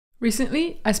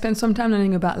Recently, I spent some time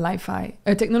learning about Li-Fi,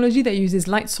 a technology that uses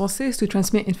light sources to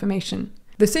transmit information.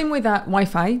 The same way that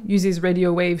Wi-Fi uses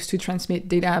radio waves to transmit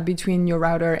data between your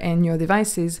router and your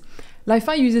devices,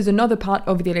 Li-Fi uses another part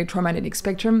of the electromagnetic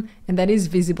spectrum, and that is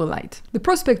visible light. The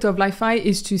prospect of Li-Fi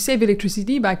is to save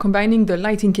electricity by combining the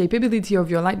lighting capability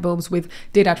of your light bulbs with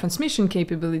data transmission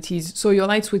capabilities, so your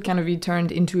lights would kind of be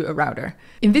turned into a router.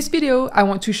 In this video, I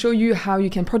want to show you how you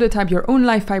can prototype your own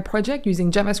Li-Fi project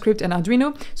using JavaScript and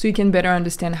Arduino, so you can better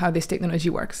understand how this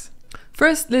technology works.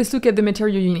 First, let's look at the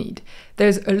material you need.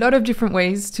 There's a lot of different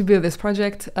ways to build this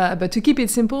project, but to keep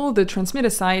it simple, the transmitter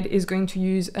side is going to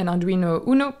use an Arduino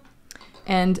Uno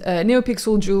and a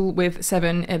NeoPixel Joule with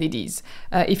 7 LEDs.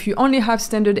 If you only have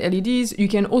standard LEDs, you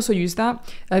can also use that.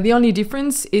 The only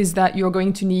difference is that you're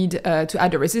going to need to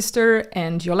add a resistor,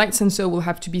 and your light sensor will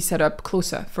have to be set up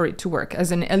closer for it to work,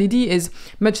 as an LED is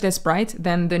much less bright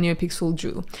than the NeoPixel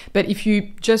Joule. But if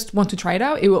you just want to try it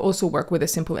out, it will also work with a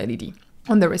simple LED.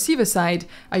 On the receiver side,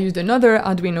 I used another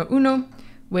Arduino Uno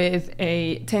with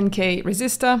a 10K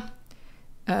resistor,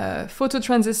 a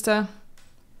phototransistor,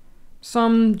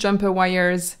 some jumper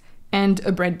wires, and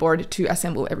a breadboard to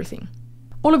assemble everything.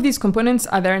 All of these components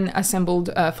are then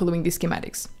assembled following these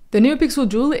schematics. The NeoPixel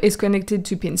Joule is connected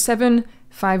to pin 7,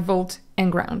 5 volt,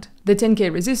 and ground. The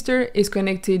 10K resistor is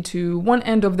connected to one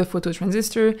end of the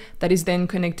phototransistor that is then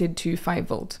connected to 5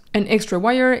 volt. An extra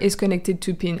wire is connected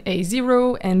to pin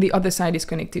A0 and the other side is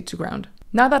connected to ground.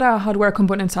 Now that our hardware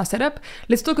components are set up,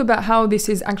 let's talk about how this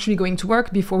is actually going to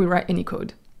work before we write any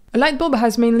code. A light bulb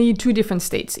has mainly two different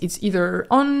states. It's either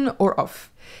on or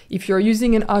off. If you're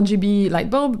using an RGB light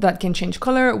bulb that can change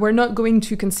color, we're not going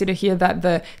to consider here that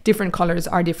the different colors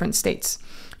are different states.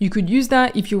 You could use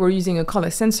that if you were using a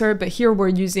color sensor, but here we're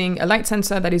using a light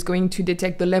sensor that is going to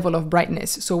detect the level of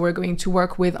brightness, so we're going to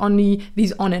work with only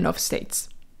these on and off states.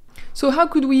 So how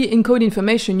could we encode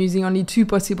information using only two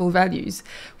possible values?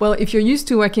 Well, if you're used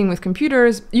to working with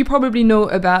computers, you probably know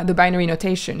about the binary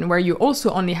notation, where you also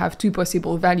only have two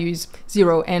possible values,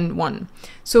 0 and 1.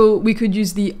 So we could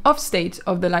use the off state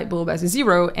of the light bulb as a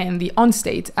 0 and the on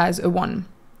state as a 1.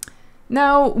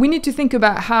 Now, we need to think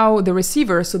about how the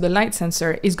receiver, so the light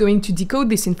sensor, is going to decode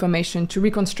this information to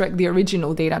reconstruct the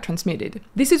original data transmitted.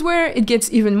 This is where it gets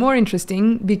even more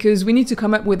interesting, because we need to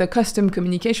come up with a custom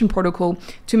communication protocol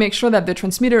to make sure that the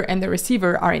transmitter and the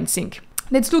receiver are in sync.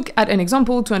 Let's look at an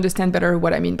example to understand better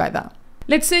what I mean by that.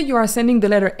 Let's say you are sending the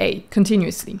letter A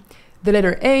continuously. The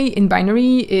letter A in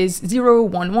binary is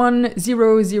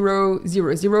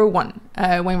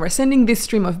 011000001. When we're sending this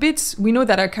stream of bits, we know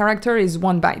that our character is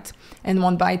 1 byte, and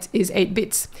 1 byte is 8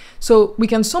 bits. So we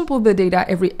can sample the data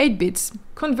every 8 bits,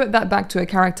 convert that back to a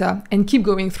character, and keep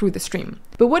going through the stream.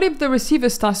 But what if the receiver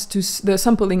starts the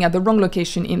sampling at the wrong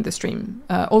location in the stream?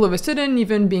 All of a sudden,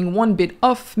 even being 1 bit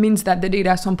off means that the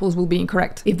data samples will be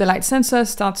incorrect. If the light sensor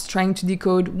starts trying to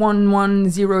decode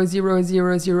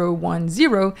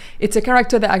 11000010, it's a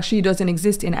character that actually doesn't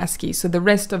exist in ASCII, so the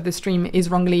rest of the stream is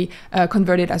wrongly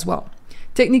converted as well.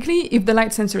 Technically, if the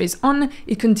light sensor is on,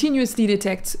 it continuously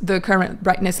detects the current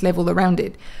brightness level around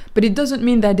it, but it doesn't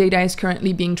mean that data is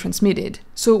currently being transmitted.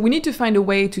 So we need to find a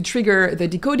way to trigger the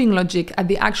decoding logic at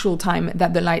the actual time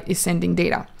that the light is sending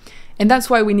data. And that's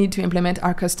why we need to implement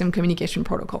our custom communication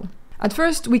protocol. At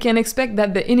first, we can expect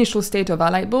that the initial state of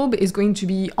our light bulb is going to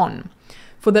be on.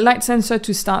 For the light sensor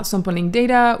to start sampling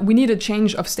data, we need a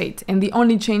change of state, and the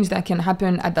only change that can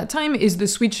happen at that time is the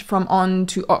switch from on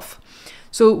to off.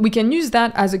 So we can use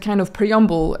that as a kind of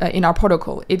preamble in our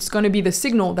protocol. It's going to be the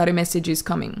signal that a message is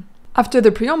coming. After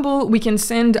the preamble, we can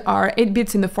send our 8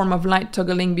 bits in the form of light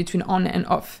toggling between on and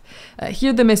off.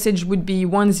 Here the message would be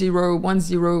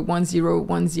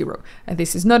 10101010.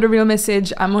 This is not a real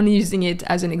message, I'm only using it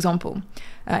as an example.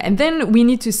 And then we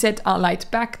need to set our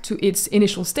light back to its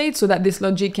initial state so that this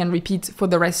logic can repeat for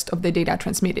the rest of the data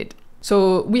transmitted.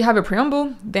 So we have a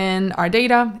preamble, then our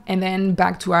data, and then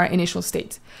back to our initial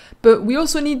state. But we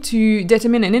also need to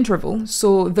determine an interval,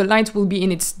 so the light will be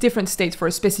in its different state for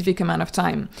a specific amount of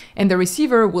time, and the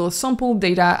receiver will sample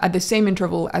data at the same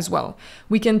interval as well.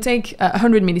 We can take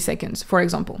 100 milliseconds, for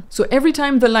example. So every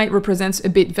time the light represents a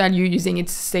bit value using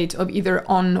its state of either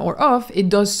on or off, it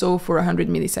does so for 100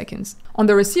 milliseconds. On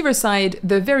the receiver side,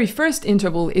 the very first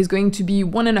interval is going to be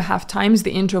 1.5 times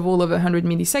the interval of 100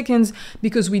 milliseconds,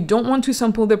 because we don't want to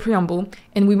sample the preamble,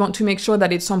 and we want to make sure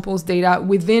that it samples data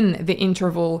within the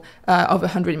interval of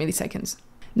 100 milliseconds.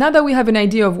 Now that we have an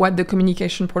idea of what the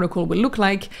communication protocol will look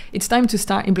like, it's time to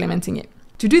start implementing it.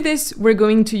 To do this, we're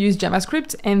going to use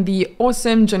JavaScript and the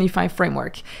awesome Johnny 5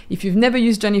 framework. If you've never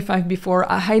used Johnny 5 before,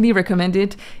 I highly recommend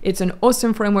it. It's an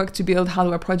awesome framework to build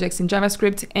hardware projects in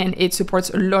JavaScript, and it supports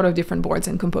a lot of different boards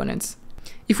and components.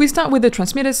 If we start with the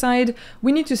transmitter side,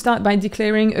 we need to start by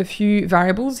declaring a few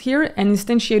variables here and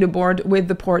instantiate a board with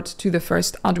the port to the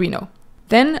first Arduino.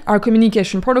 Then our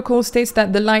communication protocol states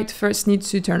that the light first needs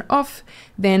to turn off,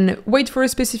 then wait for a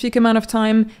specific amount of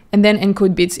time, and then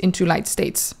encode bits into light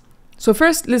states. So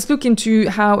first, let's look into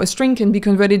how a string can be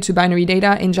converted to binary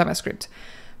data in JavaScript.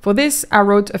 For this, I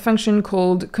wrote a function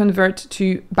called convert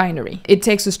to binary. It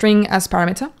takes a string as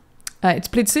parameter, it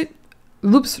splits it,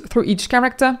 loops through each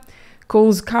character,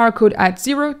 calls char code at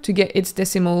 0 to get its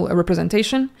decimal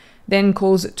representation, then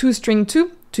calls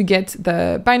toString2 to get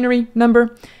the binary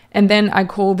number, and then I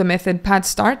call the method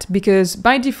padStart because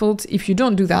by default, if you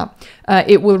don't do that,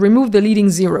 it will remove the leading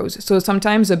zeros. So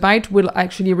sometimes a byte will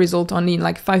actually result only in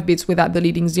like 5 bits without the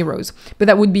leading zeros, but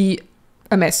that would be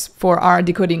a mess for our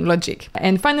decoding logic.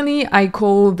 And finally, I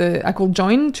call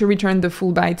join to return the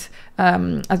full byte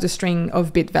as a string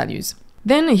of bit values.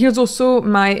 Then here's also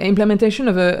my implementation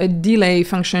of a delay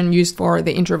function used for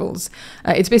the intervals.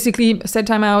 It's basically set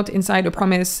timeout inside a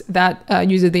promise that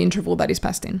uses the interval that is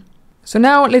passed in. So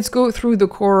now let's go through the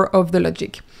core of the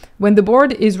logic. When the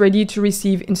board is ready to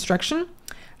receive instruction,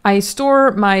 I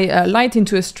store my light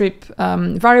into a strip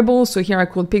variable. So here I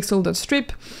call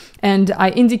pixel.strip, and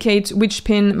I indicate which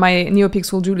pin my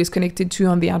NeoPixel joule is connected to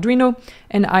on the Arduino.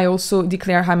 And I also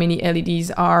declare how many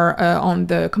LEDs are on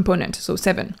the component, so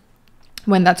 7.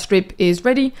 When that strip is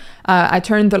ready, I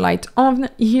turn the light on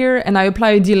here and I apply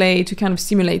a delay to kind of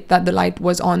simulate that the light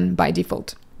was on by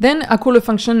default. Then I call a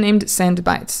function named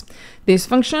sendBytes. This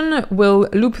function will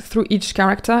loop through each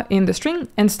character in the string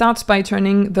and starts by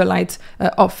turning the light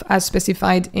off as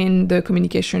specified in the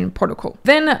communication protocol.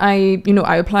 Then I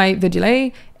apply the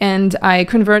delay and I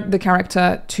convert the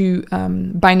character to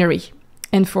binary.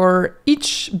 And for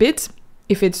each bit,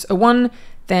 if it's a 1,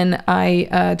 then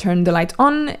I turn the light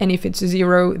on, and if it's a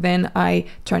 0, then I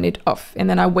turn it off, and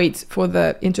then I wait for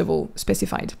the interval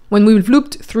specified. When we've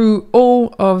looped through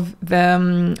all of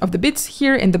the bits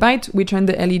here in the byte, we turn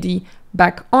the LED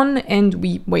back on and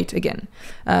we wait again.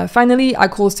 Finally, I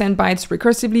call sendBytes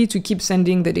recursively to keep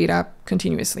sending the data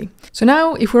continuously. So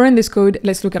now, if we run this code,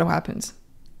 let's look at what happens.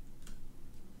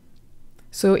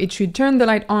 So it should turn the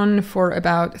light on for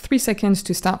about 3 seconds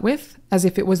to start with, as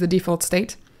if it was the default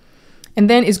state. And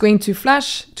then it's going to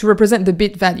flash to represent the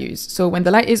bit values. So when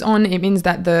the light is on, it means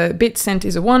that the bit sent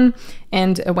is a 1,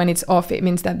 and when it's off, it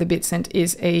means that the bit sent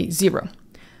is a 0.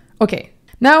 Okay,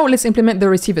 now let's implement the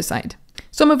receiver side.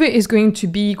 Some of it is going to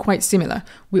be quite similar.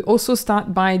 We also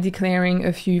start by declaring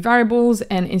a few variables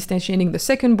and instantiating the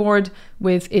second board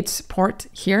with its port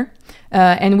here.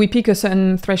 And we pick a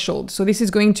certain threshold. So this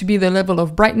is going to be the level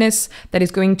of brightness that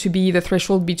is going to be the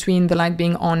threshold between the light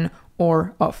being on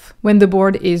or off. When the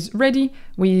board is ready,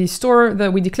 we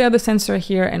declare the sensor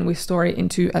here and we store it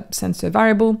into a sensor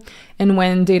variable. And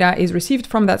when data is received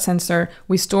from that sensor,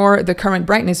 we store the current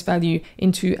brightness value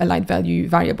into a light value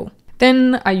variable.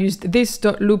 Then I used this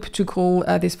 .loop to call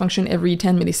this function every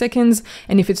 10 milliseconds.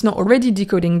 And if it's not already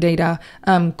decoding data,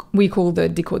 we call the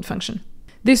decode function.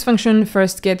 This function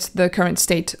first gets the current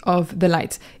state of the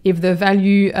light. If the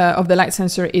value of the light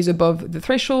sensor is above the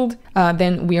threshold,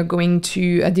 then we are going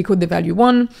to decode the value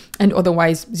 1 and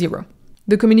otherwise 0.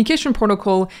 The communication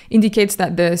protocol indicates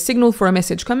that the signal for a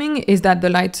message coming is that the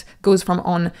light goes from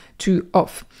on to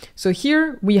off. So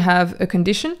here we have a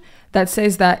condition that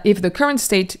says that if the current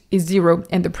state is 0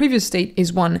 and the previous state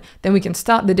is 1, then we can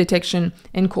start the detection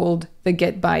and call the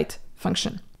getByte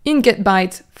function. In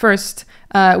getByte, first,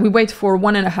 we wait for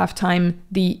 1.5 times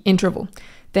the interval.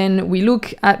 Then we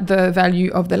look at the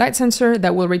value of the light sensor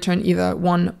that will return either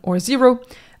 1 or 0.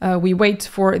 We wait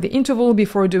for the interval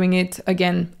before doing it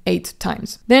again 8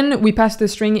 times. Then we pass the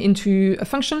string into a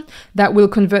function that will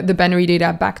convert the binary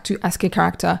data back to ASCII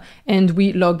character, and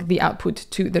we log the output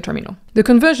to the terminal. The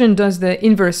conversion does the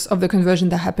inverse of the conversion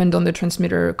that happened on the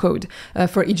transmitter code.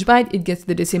 For each byte, it gets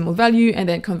the decimal value and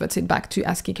then converts it back to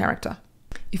ASCII character.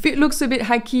 If it looks a bit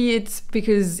hacky, it's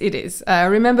because it is.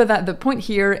 Remember that the point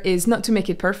here is not to make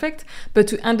it perfect, but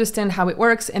to understand how it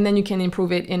works, and then you can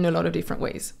improve it in a lot of different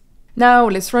ways. Now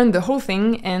let's run the whole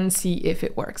thing and see if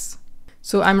it works.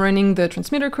 So I'm running the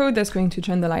transmitter code that's going to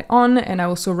turn the light on, and I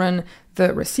also run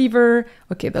the receiver.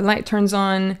 Okay, the light turns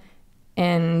on,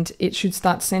 and it should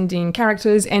start sending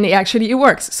characters, and it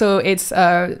works. So it's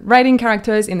writing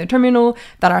characters in the terminal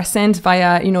that are sent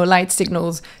via light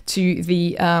signals to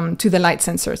the light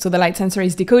sensor. So the light sensor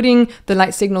is decoding the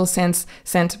light signal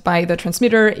sent by the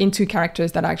transmitter into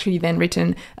characters that are actually then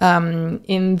written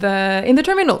in the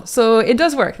terminal. So it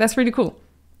does work. That's really cool.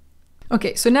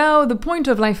 Okay, so now the point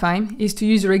of Li-Fi is to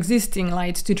use your existing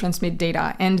lights to transmit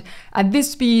data. And at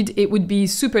this speed, it would be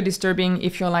super disturbing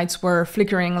if your lights were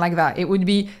flickering like that. It would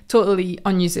be totally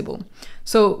unusable.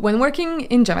 So when working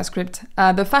in JavaScript,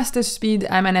 the fastest speed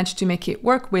I managed to make it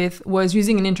work with was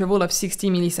using an interval of 60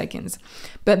 milliseconds.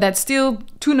 But that's still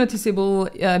too noticeable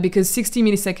because 60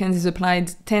 milliseconds is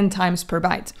applied 10 times per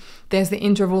byte. There's the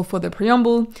interval for the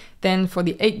preamble, then for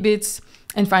the 8 bits,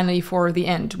 and finally for the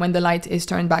end, when the light is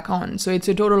turned back on. So it's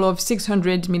a total of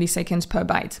 600 milliseconds per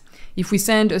byte. If we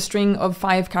send a string of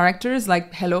 5 characters,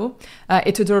 like hello,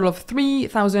 it's a total of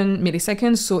 3000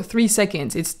 milliseconds, so 3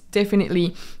 seconds. It's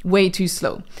definitely way too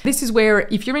slow. This is where,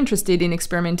 if you're interested in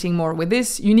experimenting more with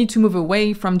this, you need to move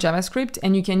away from JavaScript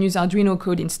and you can use Arduino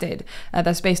code instead.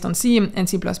 That's based on C and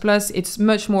C++. It's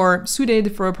much more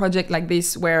suited for a project like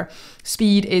this where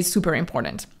speed is super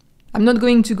important. I'm not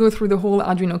going to go through the whole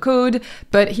Arduino code,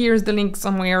 but here's the link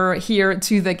somewhere here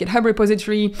to the GitHub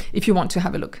repository if you want to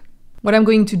have a look. What I'm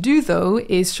going to do though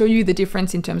is show you the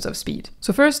difference in terms of speed.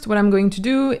 So first, what I'm going to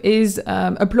do is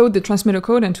upload the transmitter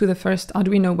code onto the first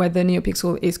Arduino where the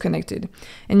NeoPixel is connected.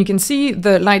 And you can see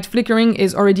the light flickering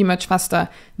is already much faster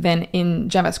than in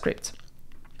JavaScript.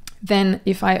 Then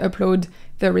if I upload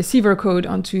the receiver code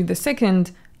onto the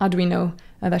second Arduino,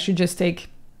 that should just take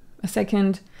a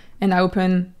second, and I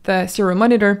open the serial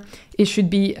monitor, it should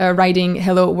be writing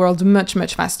hello world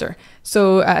much faster.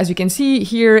 So as you can see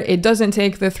here, it doesn't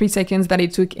take the 3 seconds that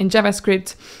it took in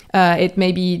JavaScript. It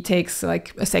maybe takes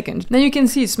like a second. Now you can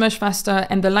see it's much faster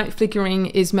and the light flickering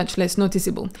is much less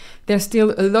noticeable. There's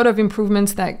still a lot of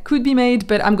improvements that could be made,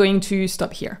 but I'm going to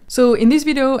stop here. So in this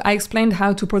video, I explained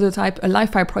how to prototype a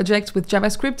Li-Fi project with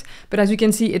JavaScript, but as you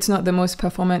can see, it's not the most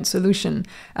performant solution.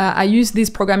 I use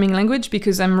this programming language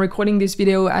because I'm recording this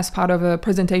video as part of a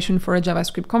presentation for a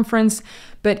JavaScript conference.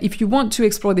 But if you want to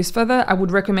explore this further, I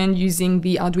would recommend using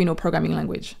the Arduino programming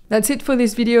language. That's it for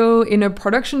this video. In a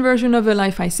production version of a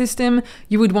Li-Fi system,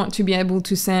 you would want to be able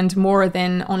to send more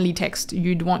than only text.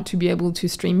 You'd want to be able to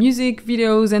stream music,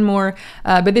 videos, and more.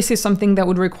 But this is something that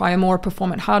would require more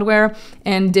performant hardware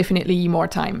and definitely more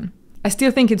time. I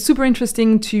still think it's super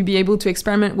interesting to be able to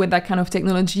experiment with that kind of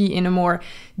technology in a more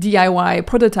DIY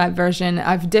prototype version.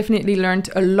 I've definitely learned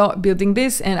a lot building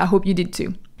this, and I hope you did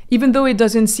too. Even though it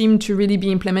doesn't seem to really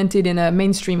be implemented in a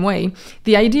mainstream way,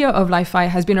 the idea of Li-Fi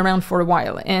has been around for a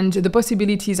while, and the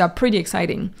possibilities are pretty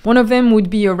exciting. One of them would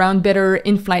be around better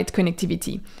in-flight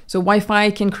connectivity. So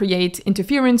Wi-Fi can create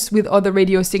interference with other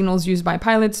radio signals used by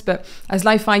pilots, but as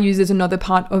Li-Fi uses another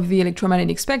part of the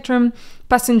electromagnetic spectrum,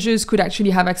 passengers could actually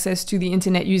have access to the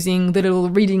internet using the little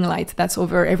reading light that's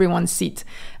over everyone's seat.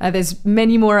 There's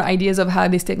many more ideas of how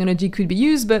this technology could be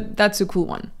used, but that's a cool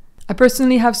one. I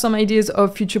personally have some ideas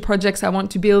of future projects I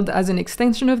want to build as an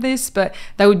extension of this, but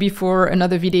that would be for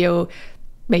another video,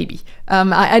 maybe.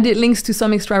 I added links to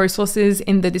some extra resources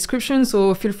in the description,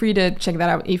 so feel free to check that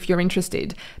out if you're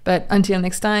interested. But until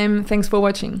next time, thanks for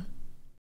watching.